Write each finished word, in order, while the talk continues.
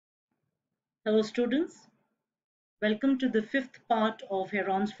Hello students, welcome to the fifth part of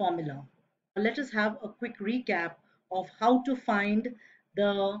Heron's formula. Let us have a quick recap of how to find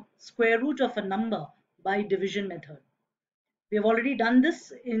the square root of a number by division method. We have already done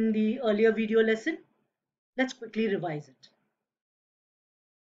this in the earlier video lesson. Let's quickly revise it.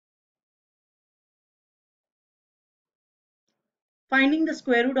 Finding the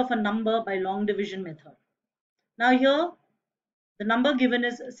square root of a number by long division method. Now here the number given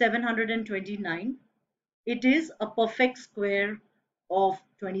is 729. It is a perfect square of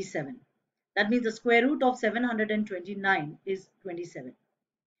 27. That means the square root of 729 is 27.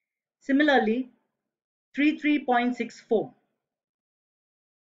 Similarly, 33.64.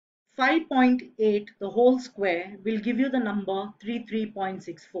 5.8, the whole square, will give you the number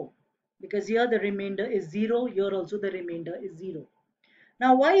 33.64 because here the remainder is 0, here also the remainder is 0.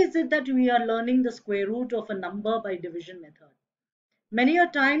 Now, why is it that we are learning the square root of a number by division method? Many a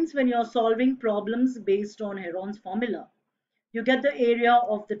times when you are solving problems based on Heron's formula, you get the area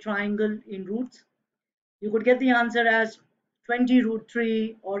of the triangle in roots. You could get the answer as 20 root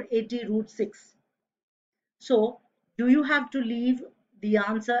 3 or 80 root 6. So, do you have to leave the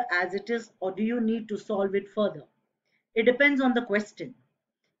answer as it is or do you need to solve it further? It depends on the question.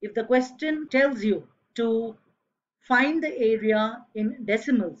 If the question tells you to find the area in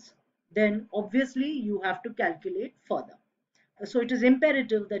decimals, then obviously you have to calculate further. So it is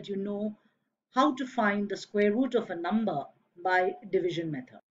imperative that you know how to find the square root of a number by division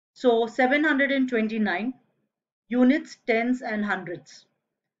method. So 729 units, tens and hundreds.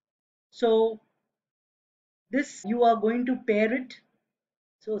 So this you are going to pair it.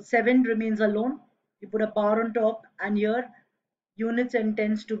 So 7 remains alone. You put a bar on top and here units and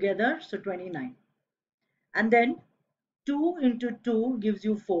tens together, so 29. And then 2 into 2 gives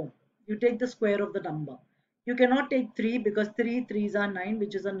you 4. You take the square of the number. You cannot take 3 because 3 3s are 9,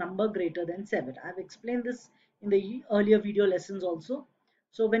 which is a number greater than 7. I've explained this in the earlier video lessons also.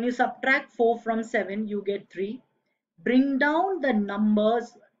 So when you subtract 4 from 7, you get 3. Bring down the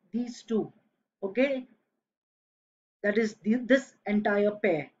numbers, these two. Okay, that is this entire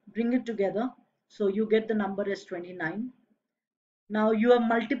pair, bring it together, so you get the number as 29. Now you have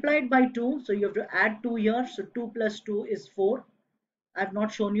multiplied by 2, so you have to add 2 here, so 2 plus 2 is 4. I have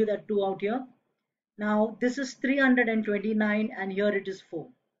not shown you that 2 out here. Now this is 329 and here it is 4,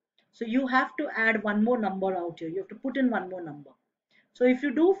 so you have to add one more number out here. You have to put in one more number. So if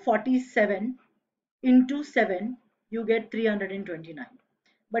you do 47 into 7, you get 329.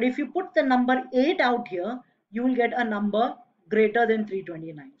 But if you put the number 8 out here, you will get a number greater than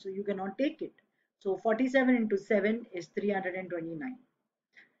 329. So you cannot take it. So 47 into 7 is 329.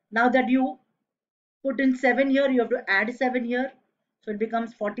 Now that you put in 7 here, you have to add 7 here. So it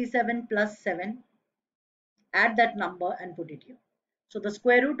becomes 47 plus 7. Add that number and put it here. So the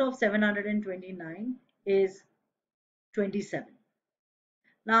square root of 729 is 27.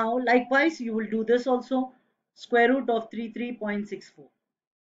 Now likewise you will do this also, square root of 33.64.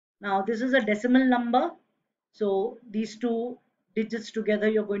 Now this is a decimal number, so these two digits together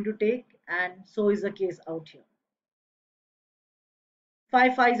you're going to take, and so is the case out here.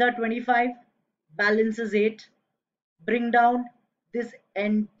 5 5s are 25, balance is 8. Bring down this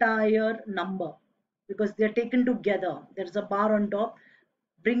entire number because they're taken together. There is a bar on top.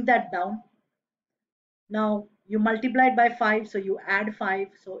 Bring that down. Now you multiplied by 5, so you add 5,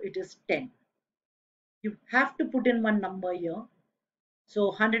 so it is 10. You have to put in one number here. So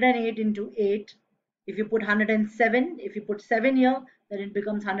 108 into 8, if you put 107, if you put 7 here, then it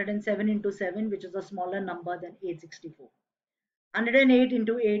becomes 107 into 7, which is a smaller number than 864. 108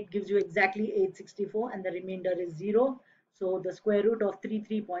 into 8 gives you exactly 864 and the remainder is 0. So the square root of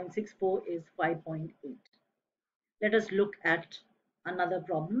 33.64 is 5.8. Let us look at another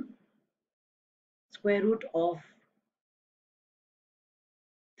problem. Square root of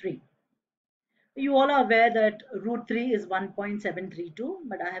 3. You all are aware that root 3 is 1.732,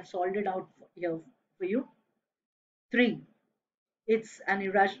 but I have solved it out here for you. 3, it's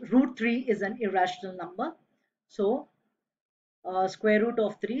an root 3 is an irrational number. So square root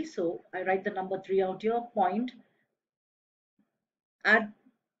of 3, so I write the number 3 out here, point, add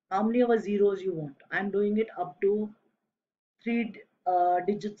how many of zeros you want. I'm doing it up to 3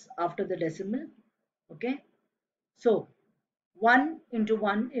 digits after the decimal. Okay, so 1 into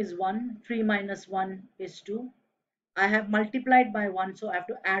 1 is 1, 3 minus 1 is 2. I have multiplied by 1, so I have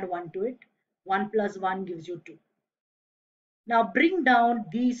to add 1 to it. 1 plus 1 gives you 2. Now bring down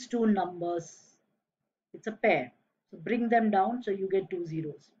these two numbers. It's a pair. So bring them down, so you get 2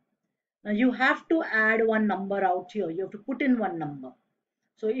 zeros. Now you have to add one number out here. You have to put in one number.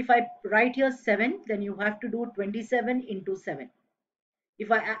 So if I write here 7, then you have to do 27 into 7.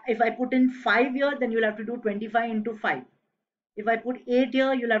 If I put in 5 here, then you'll have to do 25 into 5. If I put 8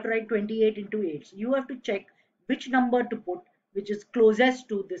 here, you'll have to write 28 into 8. So you have to check which number to put, which is closest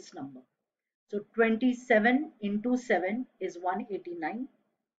to this number. So 27 into 7 is 189.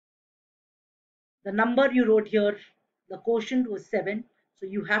 The number you wrote here, the quotient was 7. So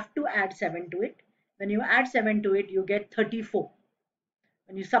you have to add 7 to it. When you add 7 to it, you get 34.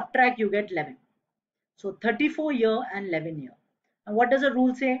 When you subtract, you get 11. So 34 here and 11 here. Now what does the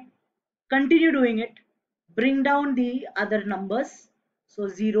rule say? Continue doing it. Bring down the other numbers. So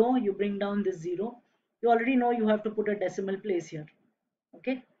 0, you bring down this 0. You already know you have to put a decimal place here.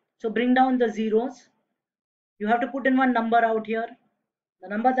 Okay. So bring down the zeros. You have to put in one number out here. The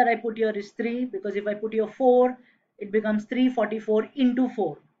number that I put here is 3, because if I put here 4, it becomes 344 into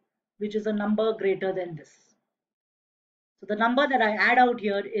 4, which is a number greater than this. So the number that I add out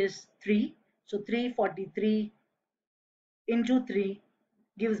here is 3. So 343 into 3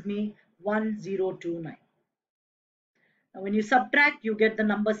 gives me 1029. Now when you subtract, you get the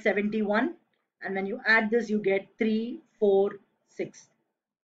number 71, and when you add this, you get 346.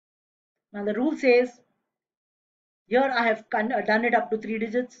 Now the rule says, here I have done it up to 3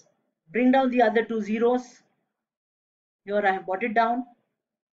 digits. Bring down the other 2 zeros. Here I have brought it down.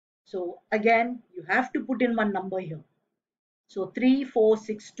 So again, you have to put in one number here. So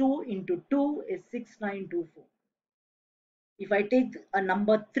 3462 into 2 is 6924. If I take a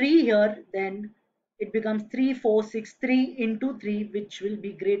number 3 here, then it becomes 3463 into 3, which will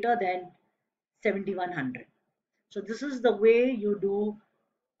be greater than 7100. So this is the way you do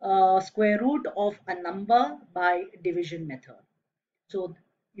square root of a number by division method. So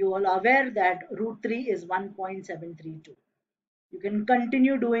you all are aware that root 3 is 1.732. You can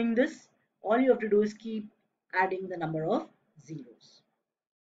continue doing this. All you have to do is keep adding the number of zeros.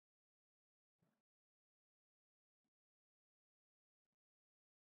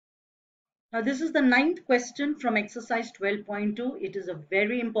 Now this is the 9th question from exercise 12.2. It is a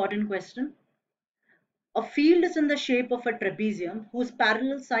very important question. A field is in the shape of a trapezium whose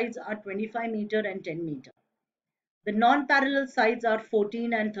parallel sides are 25 meter and 10 meter. The non-parallel sides are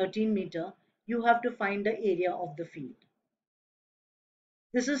 14 and 13 meter. You have to find the area of the field.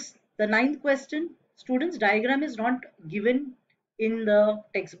 This is the 9th question. Students, diagram is not given in the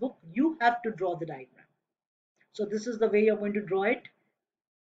textbook. You have to draw the diagram. So this is the way you're going to draw it.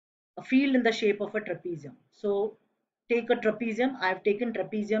 A field in the shape of a trapezium. So take a trapezium. I've taken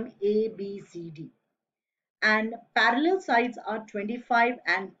trapezium A, B, C, D. And parallel sides are 25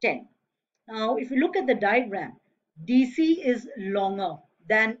 and 10. Now, if you look at the diagram, DC is longer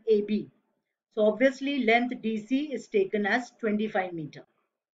than AB. So obviously length DC is taken as 25 meter.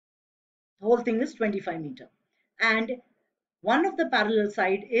 The whole thing is 25 meter. And one of the parallel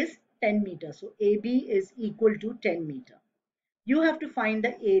side is 10 meter. So AB is equal to 10 meter. You have to find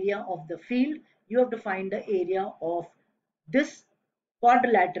the area of the field. You have to find the area of this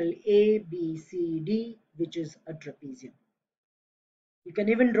quadrilateral ABCD, which is a trapezium. You can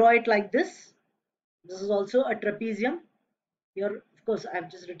even draw it like this. This is also a trapezium. Here, of course, I've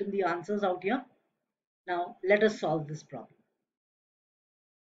just written the answers out here. Now, let us solve this problem.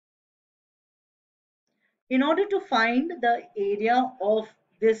 In order to find the area of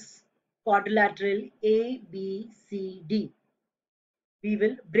this quadrilateral ABCD, we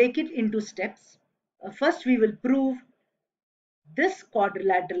will break it into steps. First, we will prove this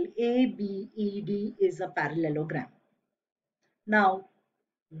quadrilateral ABED is a parallelogram. Now,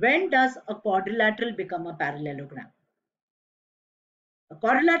 when does a quadrilateral become a parallelogram? A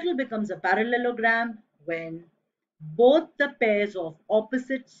quadrilateral becomes a parallelogram when both the pairs of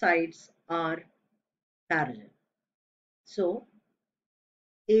opposite sides are parallel. So,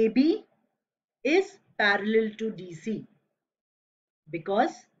 AB is parallel to DC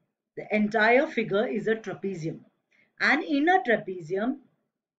because the entire figure is a trapezium. And in a trapezium,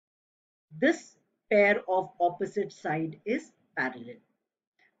 this pair of opposite side is parallel.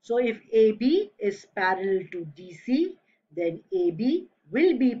 So if AB is parallel to DC, then AB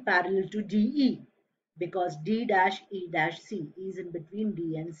will be parallel to DE because D dash E dash C is in between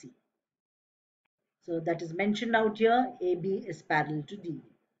D and C. So that is mentioned out here. AB is parallel to DE.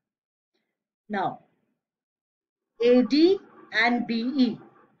 Now, AD and BE,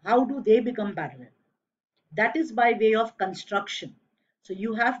 how do they become parallel? That is by way of construction. So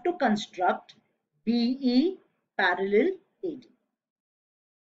you have to construct BE parallel AD.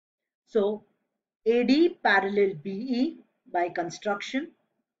 So AD parallel BE by construction,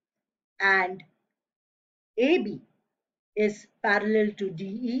 and AB is parallel to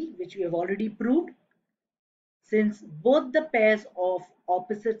DE, which we have already proved. Since both the pairs of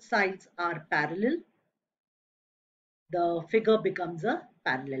opposite sides are parallel, the figure becomes a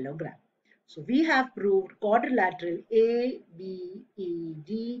parallelogram. So we have proved quadrilateral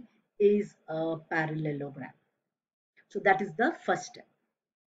ABED is a parallelogram. So that is the first step.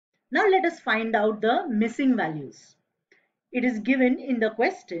 Now let us find out the missing values. It is given in the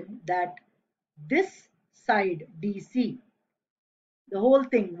question that this side DC, the whole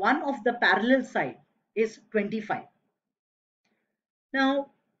thing, one of the parallel side is 25. Now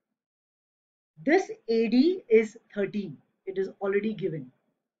this AD is 13. It is already given.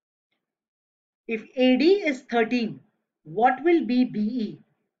 If AD is 13, what will be BE?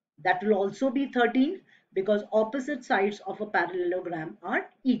 That will also be 13 because opposite sides of a parallelogram are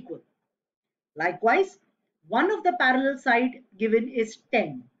equal. Likewise, one of the parallel side given is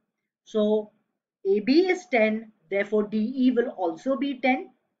 10. So AB is 10, therefore DE will also be 10.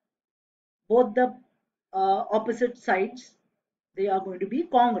 Both the opposite sides, they are going to be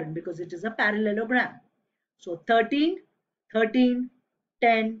congruent because it is a parallelogram. So 13, 13,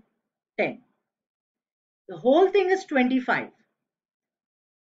 10, 10. The whole thing is 25.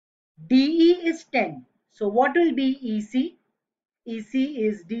 DE is 10. So what will be EC? EC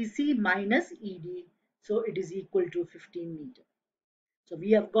is DC minus ED. So it is equal to 15 meter. So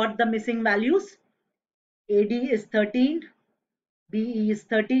we have got the missing values. AD is 13. BE is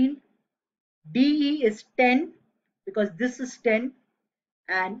 13. DE is 10 because this is 10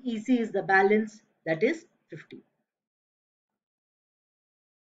 and EC is the balance, that is 15.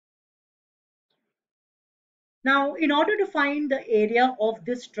 Now in order to find the area of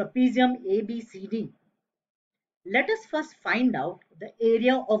this trapezium ABCD, let us first find out the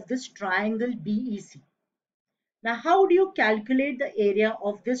area of this triangle BEC. Now how do you calculate the area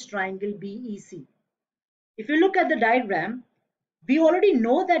of this triangle BEC? If you look at the diagram, we already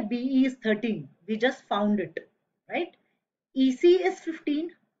know that BE is 13. We just found it, right? EC is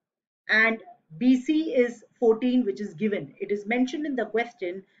 15 and BC is 14, which is given. It is mentioned in the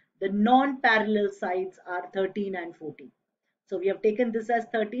question, the non-parallel sides are 13 and 14. So we have taken this as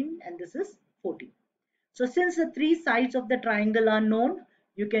 13 and this is 14. So since the three sides of the triangle are known,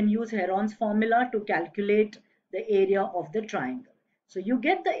 you can use Heron's formula to calculate the area of the triangle. So you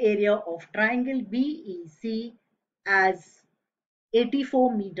get the area of triangle BEC as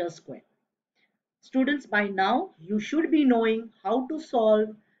 84 meters square. Students, by now you should be knowing how to solve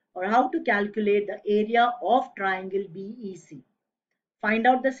or how to calculate the area of triangle BEC. Find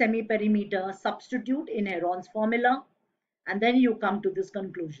out the semi-perimeter, substitute in Heron's formula, and then you come to this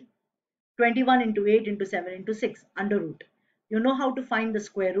conclusion. 21 into 8 into 7 into 6 under root. You know how to find the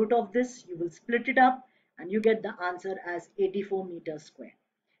square root of this. You will split it up and you get the answer as 84 meters square.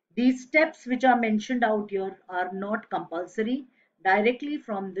 These steps which are mentioned out here are not compulsory. Directly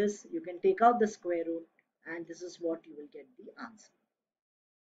from this you can take out the square root and this is what you will get the answer.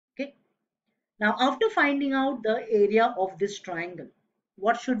 Okay. Now after finding out the area of this triangle,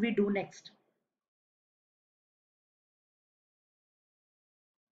 what should we do next?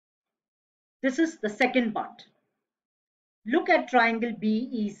 This is the second part. Look at triangle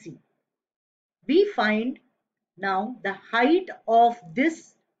BEC. We find now the height of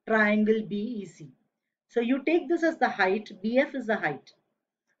this triangle BEC. So you take this as the height, BF is the height.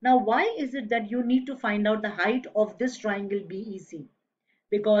 Now why is it that you need to find out the height of this triangle BEC?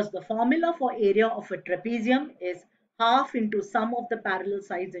 Because the formula for area of a trapezium is half into sum of the parallel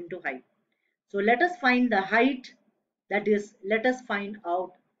sides into height. So let us find the height, that is, let us find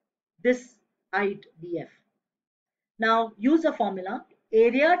out this height BF. Now use the formula.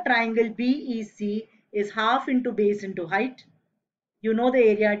 Area triangle BEC is half into base into height. You know the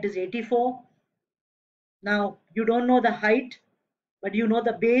area, it is 84. Now you don't know the height, but you know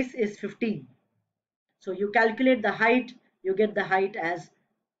the base is 15. So you calculate the height, you get the height as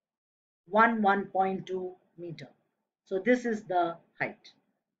 1.2 meter. So this is the height.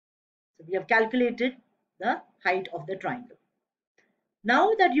 So we have calculated the height of the triangle.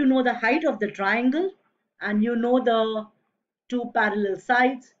 Now that you know the height of the triangle and you know the two parallel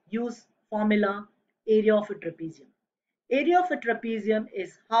sides, use formula area of a trapezium. Area of a trapezium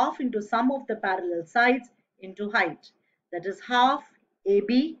is half into sum of the parallel sides into height. That is half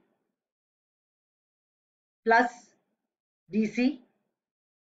AB plus DC.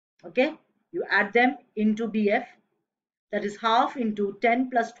 Okay, you add them into BF. That is half into 10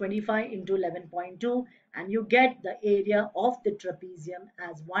 plus 25 into 11.2 and you get the area of the trapezium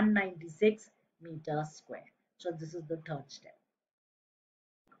as 196 meters square. So this is the third step.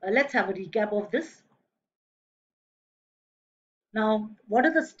 Let's have a recap of this. Now, what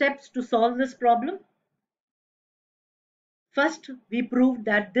are the steps to solve this problem? First, we proved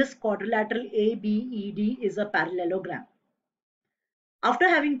that this quadrilateral ABED is a parallelogram. After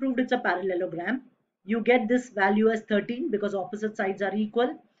having proved it's a parallelogram, you get this value as 13 because opposite sides are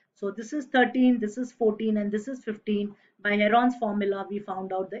equal. So this is 13, this is 14, and this is 15. By Heron's formula, we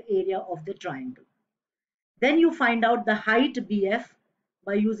found out the area of the triangle. Then you find out the height BF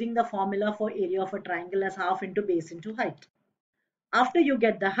by using the formula for area of a triangle as half into base into height. After you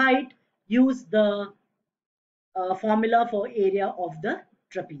get the height, use the formula for area of the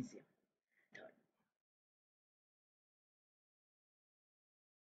trapezium.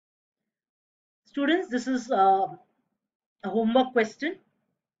 Students, this is a homework question.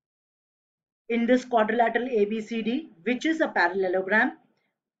 In this quadrilateral ABCD, which is a parallelogram,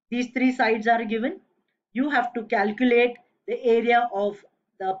 these three sides are given. You have to calculate the area of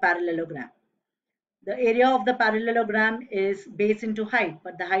the parallelogram. The area of the parallelogram is base into height,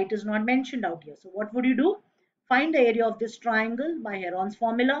 but the height is not mentioned out here. So what would you do? Find the area of this triangle by Heron's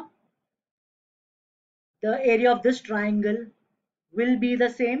formula. The area of this triangle will be the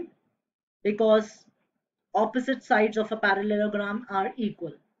same because opposite sides of a parallelogram are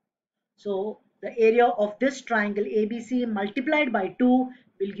equal. So the area of this triangle ABC multiplied by 2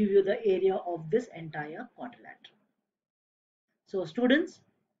 will give you the area of this entire quadrilateral. So students,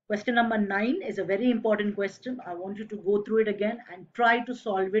 question number 9 is a very important question. I want you to go through it again and try to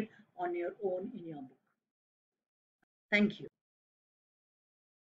solve it on your own in your book. Thank you.